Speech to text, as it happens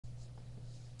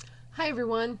Hi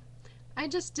everyone. I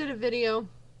just did a video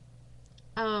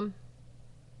um,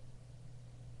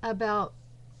 about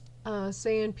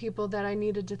saying people that I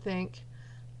needed to thank.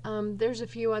 There's a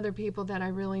few other people that I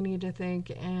really need to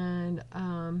thank, and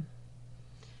I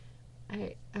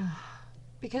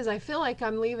because I feel like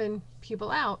I'm leaving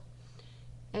people out.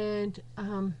 And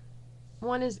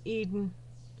one is Eden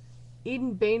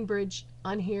Bainbridge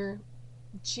on here.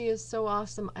 She is so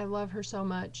awesome. I love her so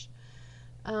much.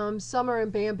 Summer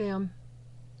and Bam Bam.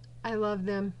 I love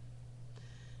them.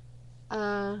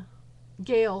 Uh,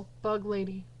 Gail, Bug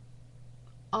Lady.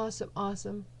 Awesome,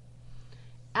 awesome.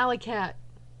 Alley Cat.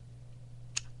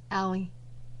 Allie.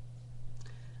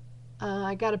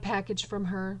 I got a package from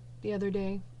her the other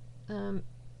day. No,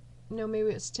 maybe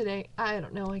it's today. I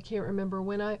don't know. I can't remember.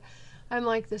 I'm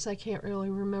like this, I can't really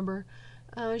remember.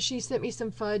 She sent me some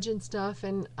fudge and stuff,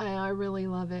 and I really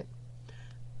love it.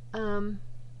 Um,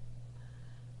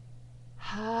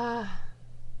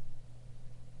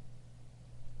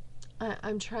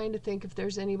 I'm trying to think if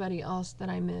there's anybody else that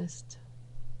I missed.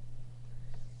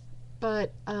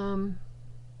 But,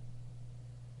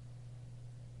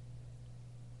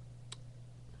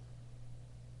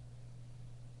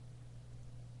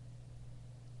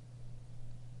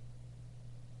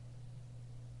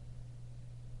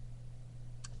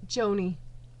 Joni.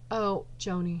 Oh,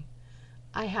 Joni.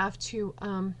 I have to,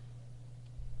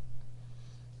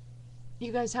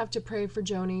 you guys have to pray for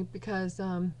Joni because,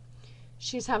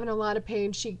 she's having a lot of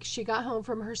pain. She got home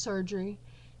from her surgery,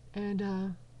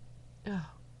 and, oh,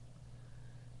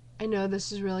 I know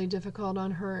this is really difficult on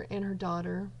her and her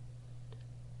daughter.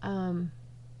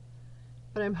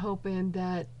 But I'm hoping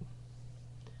that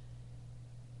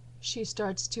she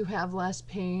starts to have less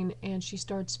pain and she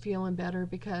starts feeling better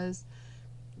because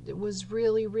it was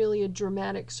really, really a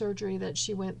dramatic surgery that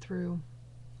she went through.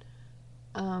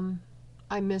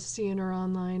 I miss seeing her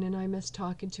online, and I miss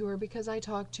talking to her because I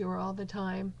talk to her all the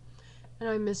time, and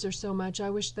I miss her so much. I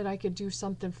wish that I could do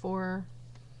something for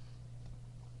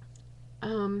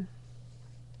her.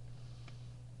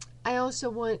 I also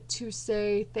want to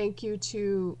say thank you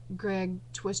to Greg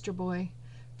Twister Boy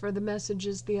for the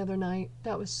messages the other night.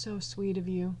 That was so sweet of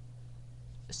you.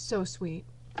 So sweet.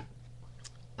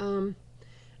 I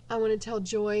want to tell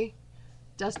Joy,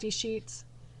 Dusty Sheets,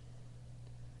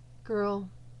 girl,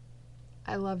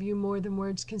 I love you more than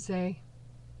words can say.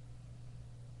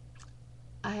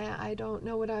 I don't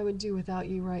know what I would do without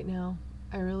you right now.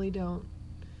 I really don't.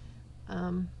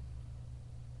 I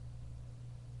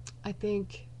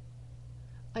think,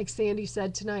 like Sandy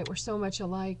said tonight, we're so much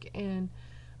alike, and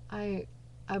I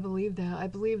I believe that. I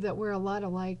believe that we're a lot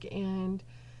alike, and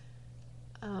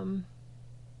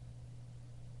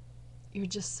you're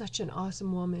just such an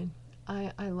awesome woman.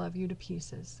 I love you to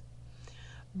pieces.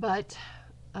 But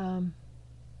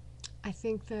I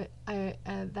think that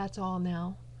that's all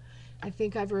now. I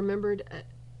think I've remembered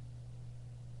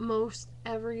most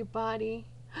everybody.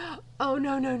 Oh,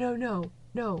 no, no, no, no,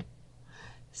 no.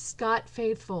 Scott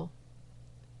Faithful.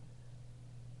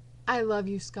 I love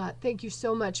you, Scott. Thank you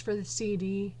so much for the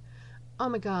CD. Oh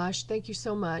my gosh, thank you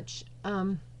so much.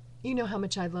 You know how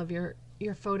much I love your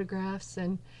photographs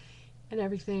and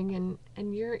everything,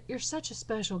 and you're such a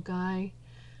special guy.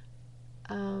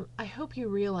 I hope you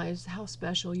realize how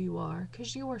special you are,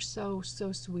 because you are so,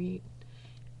 so sweet,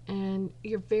 and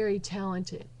you're very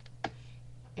talented.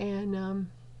 And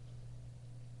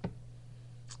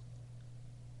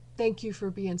thank you for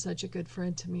being such a good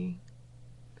friend to me.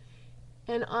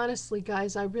 And honestly,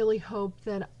 guys, I really hope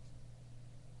that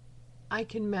I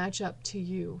can match up to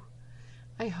you.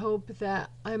 I hope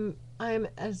that I'm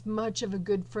as much of a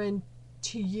good friend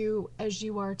to you as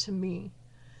you are to me.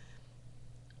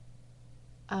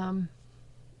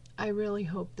 I really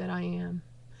hope that I am.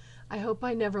 I hope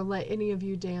I never let any of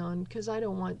you down, because I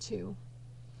don't want to.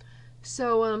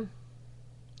 So,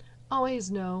 always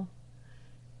know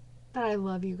that I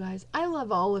love you guys. I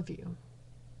love all of you.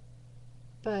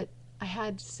 But I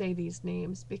had to say these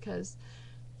names because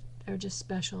they're just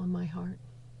special in my heart.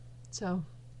 So,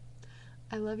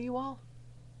 I love you all.